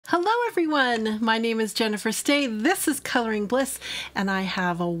Hello everyone, my name is Jennifer Stay, this is Coloring Bliss, and I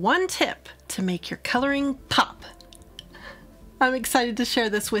have one tip to make your coloring pop. I'm excited to share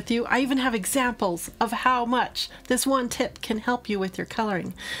this with you. I even have examples of how much this one tip can help you with your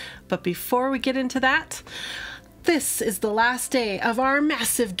coloring. But before we get into that, this is the last day of our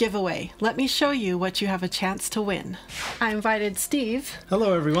massive giveaway. Let me show you what you have a chance to win. I invited Steve,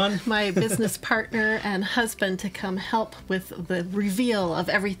 hello everyone, my business partner and husband, to come help with the reveal of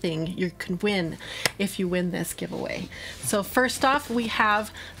everything you can win if you win this giveaway. So first off, we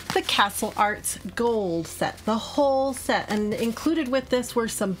have the Castle Arts Gold set, the whole set, and included with this were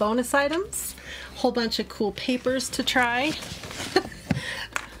some bonus items, a whole bunch of cool papers to try,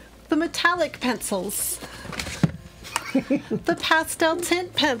 the metallic pencils, the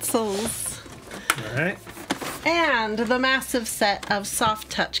Pasteltint Pencils, all right, and the massive set of Soft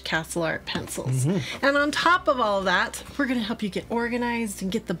Touch Castle Art Pencils. And on top of all of that, we're going to help you get organized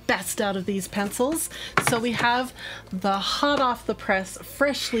and get the best out of these pencils. So we have the hot off the press,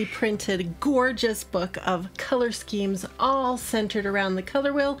 freshly printed, gorgeous book of color schemes, all centered around the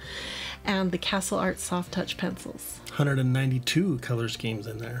color wheel, and the Castle Art Soft Touch Pencils. 192 color schemes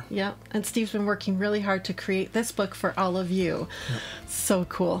in there. Yeah, and Steve's been working really hard to create this book for all of you. Yep. So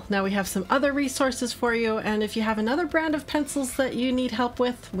cool. Now we have some other resources for you, and if you have another brand of pencils that you need help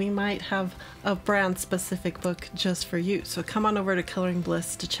with, we might have a brand specific book just for you. So come on over to Coloring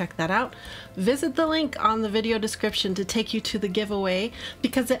Bliss to check that out. Visit the link on the video description to take you to the giveaway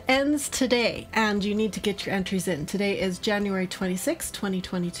because it ends today and you need to get your entries in. Today is January 26,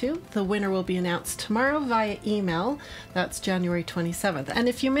 2022. The winner will be announced tomorrow via email. That's January 27th. And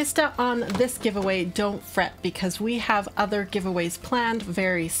if you missed out on this giveaway, don't fret because we have other giveaways planned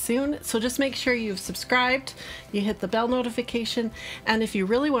very soon. So just make sure you've subscribed, you hit the bell notification, and if you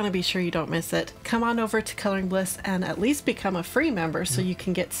really want to be sure you don't miss it, come on over to Coloring Bliss and at least become a free member so you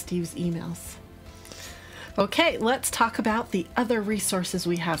can get Steve's emails. Okay, let's talk about the other resources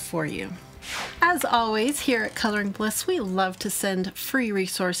we have for you. As always, here at Coloring Bliss, we love to send free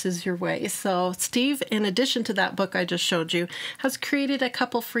resources your way. So Steve, in addition to that book I just showed you, has created a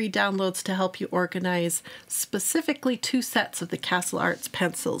couple free downloads to help you organize specifically 2 sets of the Castle Arts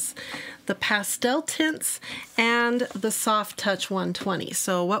pencils, the pastel tints and the Soft Touch 120.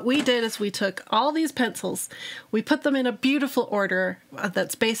 So what we did is we took all these pencils, we put them in a beautiful order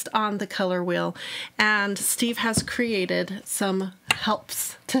that's based on the color wheel, and Steve has created some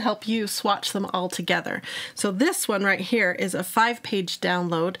helps to help you swatch them all together. So this one right here is a 5-page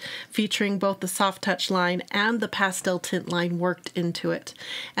download featuring both the Soft Touch line and the pastel tint line worked into it.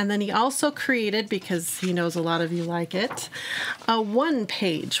 And then he also created, because he knows a lot of you like it, a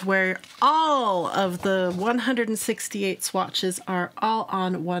 1-page where all of the 168 swatches are all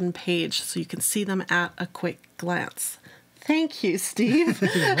on 1 page, so you can see them at a quick glance. Thank you, Steve.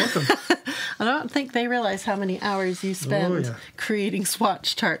 You're welcome. I don't think they realize how many hours you spend creating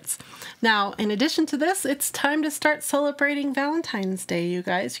swatch charts. Now, in addition to this, it's time to start celebrating Valentine's Day, you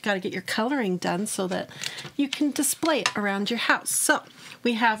guys. You got to get your coloring done so that you can display it around your house. So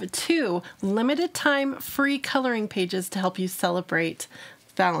we have 2 limited time free coloring pages to help you celebrate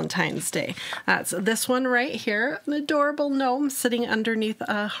Valentine's Day. That's this one right here, an adorable gnome sitting underneath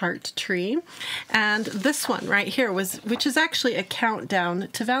a heart tree. And this one right here which is actually a countdown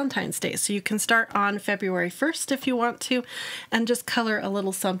to Valentine's Day. So you can start on February 1st if you want to, and just color a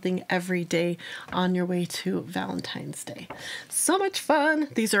little something every day on your way to Valentine's Day. So much fun.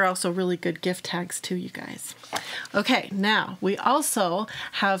 These are also really good gift tags too, you guys. Okay, now we also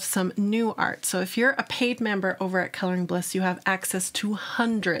have some new art. So if you're a paid member over at Coloring Bliss, you have access to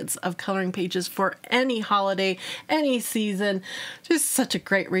hundreds of coloring pages for any holiday, any season. Just such a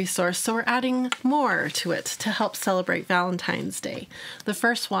great resource. So we're adding more to it to help celebrate Valentine's Day. The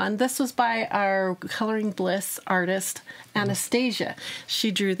first one, this was by our Coloring Bliss artist, Anastasia.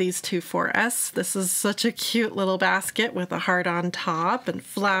 She drew these 2 for us. This is such a cute little basket with a heart on top and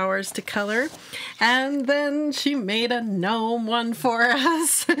flowers to color. And then she made a gnome one for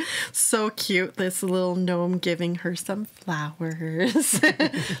us. So cute, this little gnome giving her some flowers.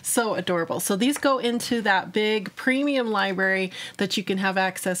 So adorable. So these go into that big premium library that you can have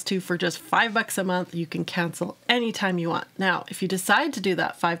access to for just $5 a month. You can cancel anytime you want. Now, if you decide to do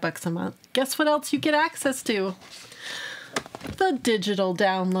that $5 a month, guess what else you get access to? The digital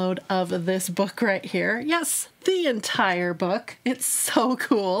download of this book right here. Yes, the entire book. It's so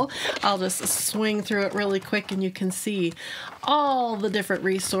cool. I'll just swing through it really quick and you can see all the different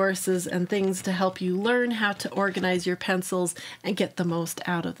resources and things to help you learn how to organize your pencils and get the most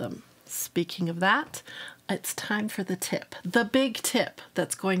out of them. Speaking of that, it's time for the tip. The big tip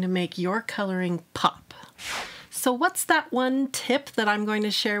that's going to make your coloring pop. So what's that one tip that I'm going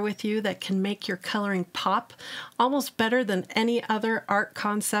to share with you that can make your coloring pop almost better than any other art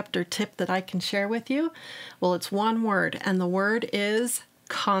concept or tip that I can share with you? Well, it's one word, and the word is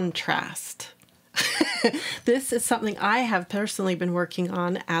contrast. This is something I have personally been working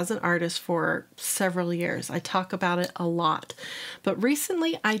on as an artist for several years. I talk about it a lot. But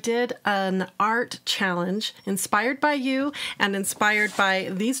recently I did an art challenge inspired by you and inspired by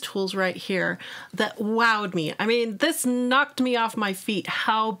these tools right here that wowed me. I mean, this knocked me off my feet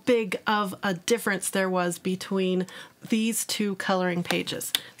how big of a difference there was between these two coloring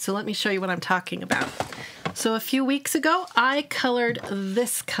pages. So let me show you what I'm talking about. So a few weeks ago, I colored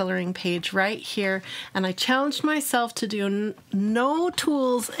this coloring page right here, and I challenged myself to do no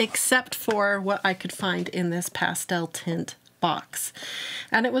tools except for what I could find in this pastel tint box.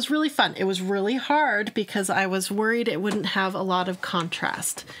 And it was really fun. It was really hard because I was worried it wouldn't have a lot of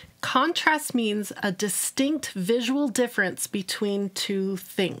contrast. Contrast means a distinct visual difference between two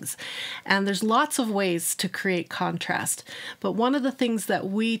things. And there's lots of ways to create contrast. But one of the things that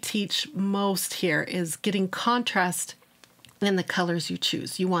we teach most here is getting contrast in the colors you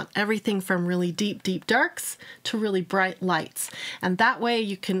choose. You want everything from really deep, deep darks to really bright lights. And that way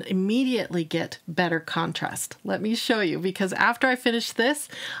you can immediately get better contrast. Let me show you, because after I finished this,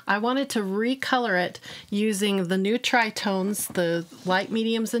 I wanted to recolor it using the new tritones, the light,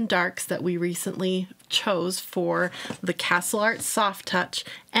 mediums, and darks that we recently chose for the Castle Art Soft Touch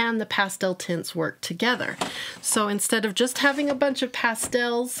and the pastel tints work together. So instead of just having a bunch of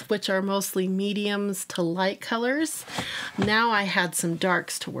pastels, which are mostly mediums to light colors, now I had some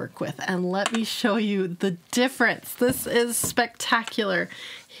darks to work with. And let me show you the difference. This is spectacular.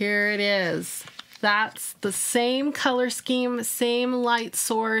 Here it is. That's the same color scheme, same light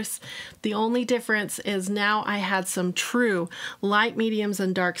source. The only difference is now I had some true light, mediums,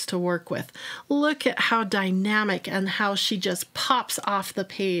 and darks to work with. Look at how dynamic and how she just pops off the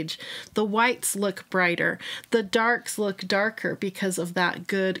page. The whites look brighter. The darks look darker because of that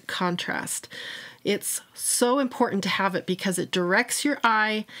good contrast. It's so important to have it because it directs your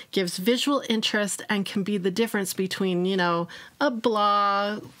eye, gives visual interest, and can be the difference between, you know, a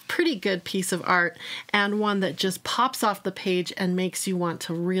blah, pretty good piece of art and one that just pops off the page and makes you want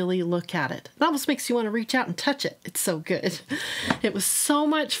to really look at it. It almost makes you want to reach out and touch it. It's so good. It was so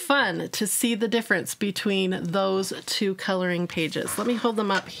much fun to see the difference between those two coloring pages. Let me hold them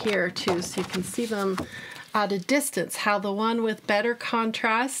up here too so you can see them at a distance, how the one with better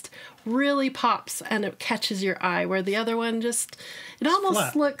contrast really pops and it catches your eye, where the other one just, it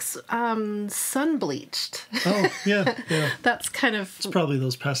almost flat. Looks sun bleached. Oh, yeah, yeah. That's kind of... It's probably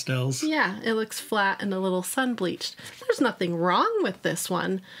those pastels. Yeah, it looks flat and a little sun bleached. There's nothing wrong with this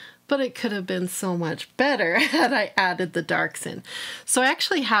one, but it could have been so much better had I added the darks in. So I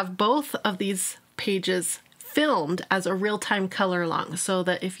actually have both of these pages filmed as a real-time color along, so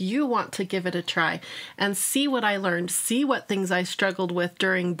that if you want to give it a try and see what I learned, see what things I struggled with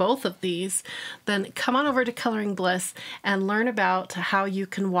during both of these, then come on over to Coloring Bliss and learn about how you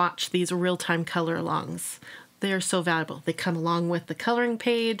can watch these real-time color alongs. They are so valuable. They come along with the coloring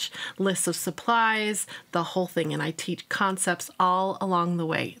page, lists of supplies, the whole thing, and I teach concepts all along the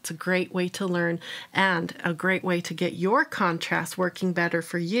way. It's a great way to learn and a great way to get your contrast working better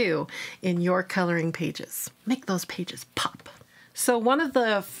for you in your coloring pages. Make those pages pop. So one of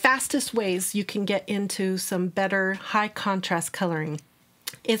the fastest ways you can get into some better high contrast coloring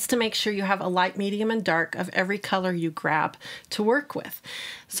is to make sure you have a light, medium, and dark of every color you grab to work with.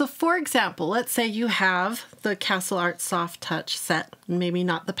 So for example, let's say you have the Castle Art Soft Touch set, maybe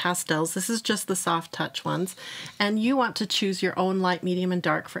not the pastels, this is just the Soft Touch ones, and you want to choose your own light, medium, and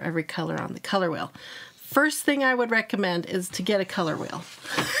dark for every color on the color wheel. First thing I would recommend is to get a color wheel.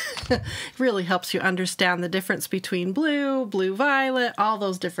 It really helps you understand the difference between blue, blue-violet, all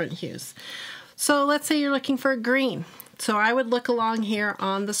those different hues. So let's say you're looking for a green. So I would look along here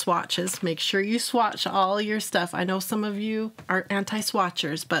on the swatches. Make sure you swatch all your stuff. I know some of you are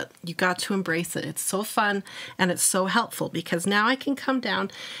anti-swatchers, but you got to embrace it. It's so fun and it's so helpful because now I can come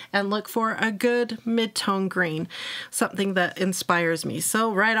down and look for a good mid-tone green, something that inspires me.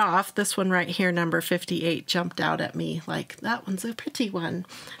 So right off, this one right here, number 58, jumped out at me like, that one's a pretty one.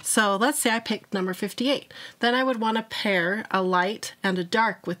 So let's say I picked number 58. Then I would want to pair a light and a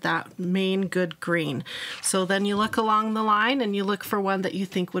dark with that main good green. So then you look along along the line and you look for one that you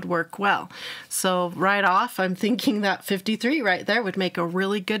think would work well. So right off, I'm thinking that 53 right there would make a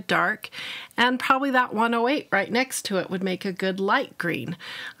really good dark, and probably that 108 right next to it would make a good light green.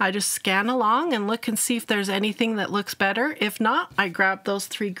 I just scan along and look and see if there's anything that looks better. If not, I grab those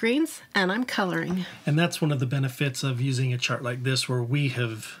 3 greens and I'm coloring. And that's one of the benefits of using a chart like this, where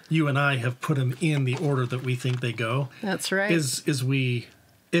you and I have put them in the order that we think they go. That's right.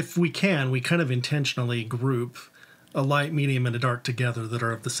 If we can, we kind of intentionally group a light, medium, and a dark together that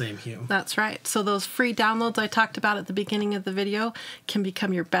are of the same hue. That's right. So those free downloads I talked about at the beginning of the video can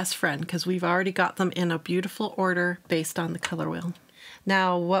become your best friend, because we've already got them in a beautiful order based on the color wheel.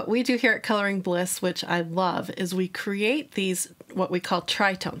 Now, what we do here at Coloring Bliss, which I love, is we create these, what we call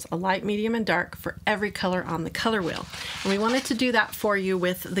tritones, a light, medium, and dark for every color on the color wheel. And we wanted to do that for you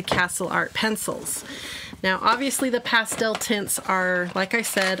with the Castle Art pencils. Now, obviously the pastel tints are, like I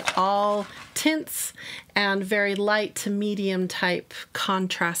said, all tints and very light to medium type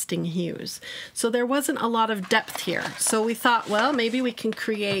contrasting hues. So there wasn't a lot of depth here. So we thought, well, maybe we can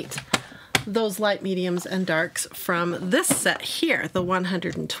create those light, mediums, and darks from this set here, the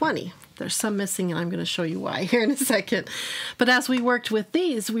 120. There's some missing, and I'm going to show you why here in a second. But as we worked with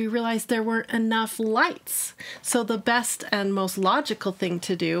these, we realized there weren't enough lights. So the best and most logical thing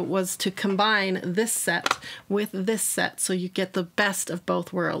to do was to combine this set with this set, so you get the best of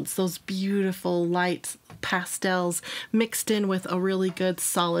both worlds. Those beautiful light pastels mixed in with a really good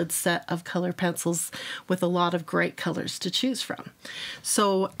solid set of color pencils with a lot of great colors to choose from.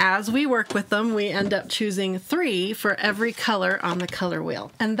 So as we work with them, we end up choosing 3 for every color on the color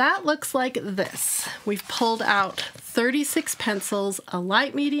wheel. And that looks like this. We've pulled out 36 pencils, a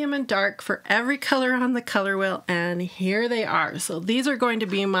light, medium, and dark for every color on the color wheel, and here they are. So these are going to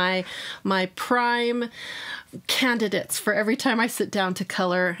be my prime candidates for every time I sit down to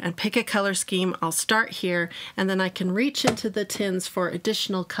color and pick a color scheme. I'll start here, and then I can reach into the tins for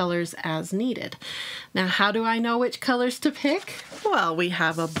additional colors as needed. Now, how do I know which colors to pick? Well, we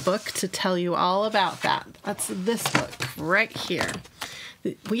have a book to tell you all about that. That's this book right here.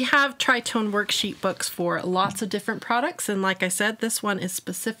 We have tritone worksheet books for lots of different products, and like I said, this one is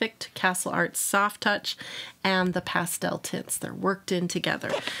specific to Castle Art's Soft Touch and the pastel tints. They're worked in together.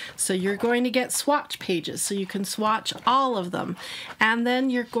 So you're going to get swatch pages, so you can swatch all of them. And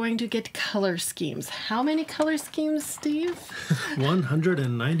then you're going to get color schemes. How many color schemes, Steve?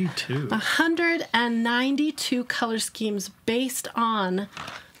 192. 192 color schemes based on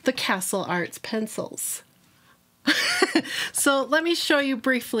the Castle Arts pencils. So let me show you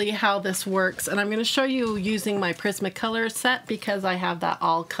briefly how this works, and I'm going to show you using my Prismacolor set because I have that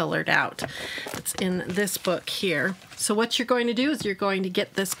all colored out. It's in this book here. So what you're going to do is you're going to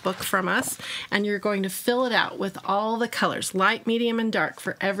get this book from us, and you're going to fill it out with all the colors, light, medium, and dark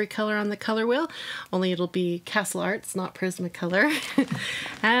for every color on the color wheel, only it'll be Castle Arts, not Prismacolor.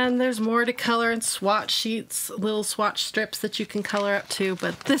 And there's more to color and swatch sheets, little swatch strips that you can color up to,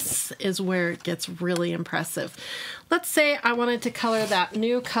 but this is where it gets really impressive. Let's say I wanted to color that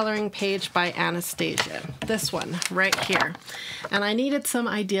new coloring page by Anastasia, this one right here, and I needed some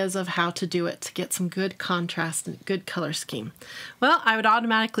ideas of how to do it to get some good contrast and good color scheme. Well, I would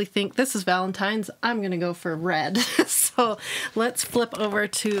automatically think this is Valentine's, I'm going to go for red. So let's flip over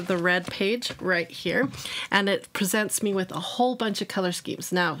to the red page right here, and it presents me with a whole bunch of color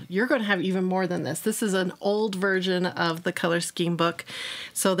schemes. Now, you're going to have even more than this. This is an old version of the color scheme book,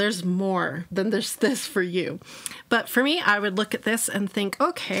 so there's more than there's this for you. But for me, I would look at this and think,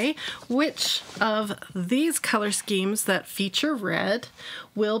 okay, which of these color schemes that feature red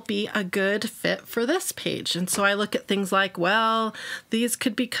will be a good fit for this page? And so I look at things like, well, these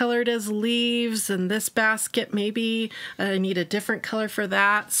could be colored as leaves, and this basket maybe I need a different color for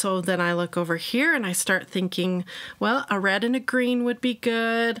that. So then I look over here and I start thinking, well, a red and a green would be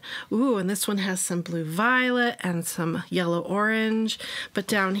good. Ooh, and this one has some blue violet and some yellow orange. But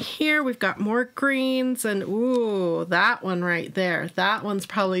down here we've got more greens, and ooh, that one right there, that one's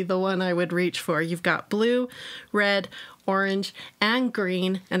probably the one I would reach for. You've got blue, red, orange, and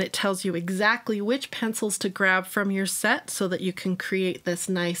green, and it tells you exactly which pencils to grab from your set so that you can create this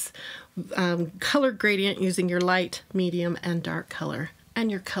nice color gradient using your light, medium, and dark color.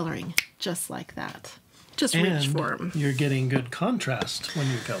 And you're coloring just like that. Just reach for them. You're getting good contrast when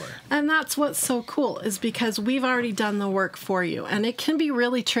you color. And that's what's so cool, is because we've already done the work for you. And it can be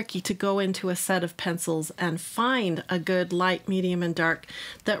really tricky to go into a set of pencils and find a good light, medium, and dark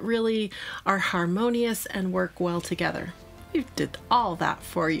that really are harmonious and work well together. We did all that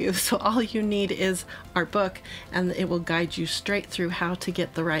for you. So all you need is our book, and it will guide you straight through how to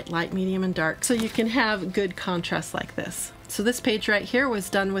get the right light, medium, and dark so you can have good contrast like this. So this page right here was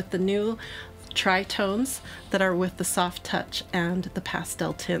done with the new tri-tones that are with the Soft Touch and the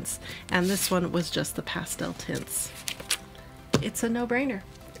pastel tints. And this one was just the pastel tints. It's a no-brainer.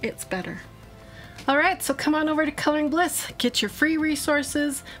 It's better. All right, so come on over to Coloring Bliss. Get your free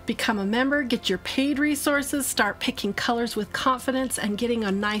resources, become a member, get your paid resources, start picking colors with confidence, and getting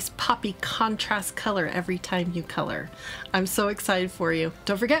a nice poppy contrast color every time you color. I'm so excited for you.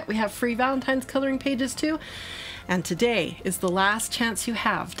 Don't forget, we have free Valentine's coloring pages too. And today is the last chance you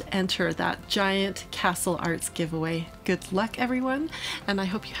have to enter that giant Castle Arts giveaway. Good luck, everyone, and I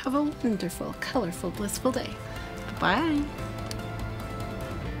hope you have a wonderful, colorful, blissful day. Bye.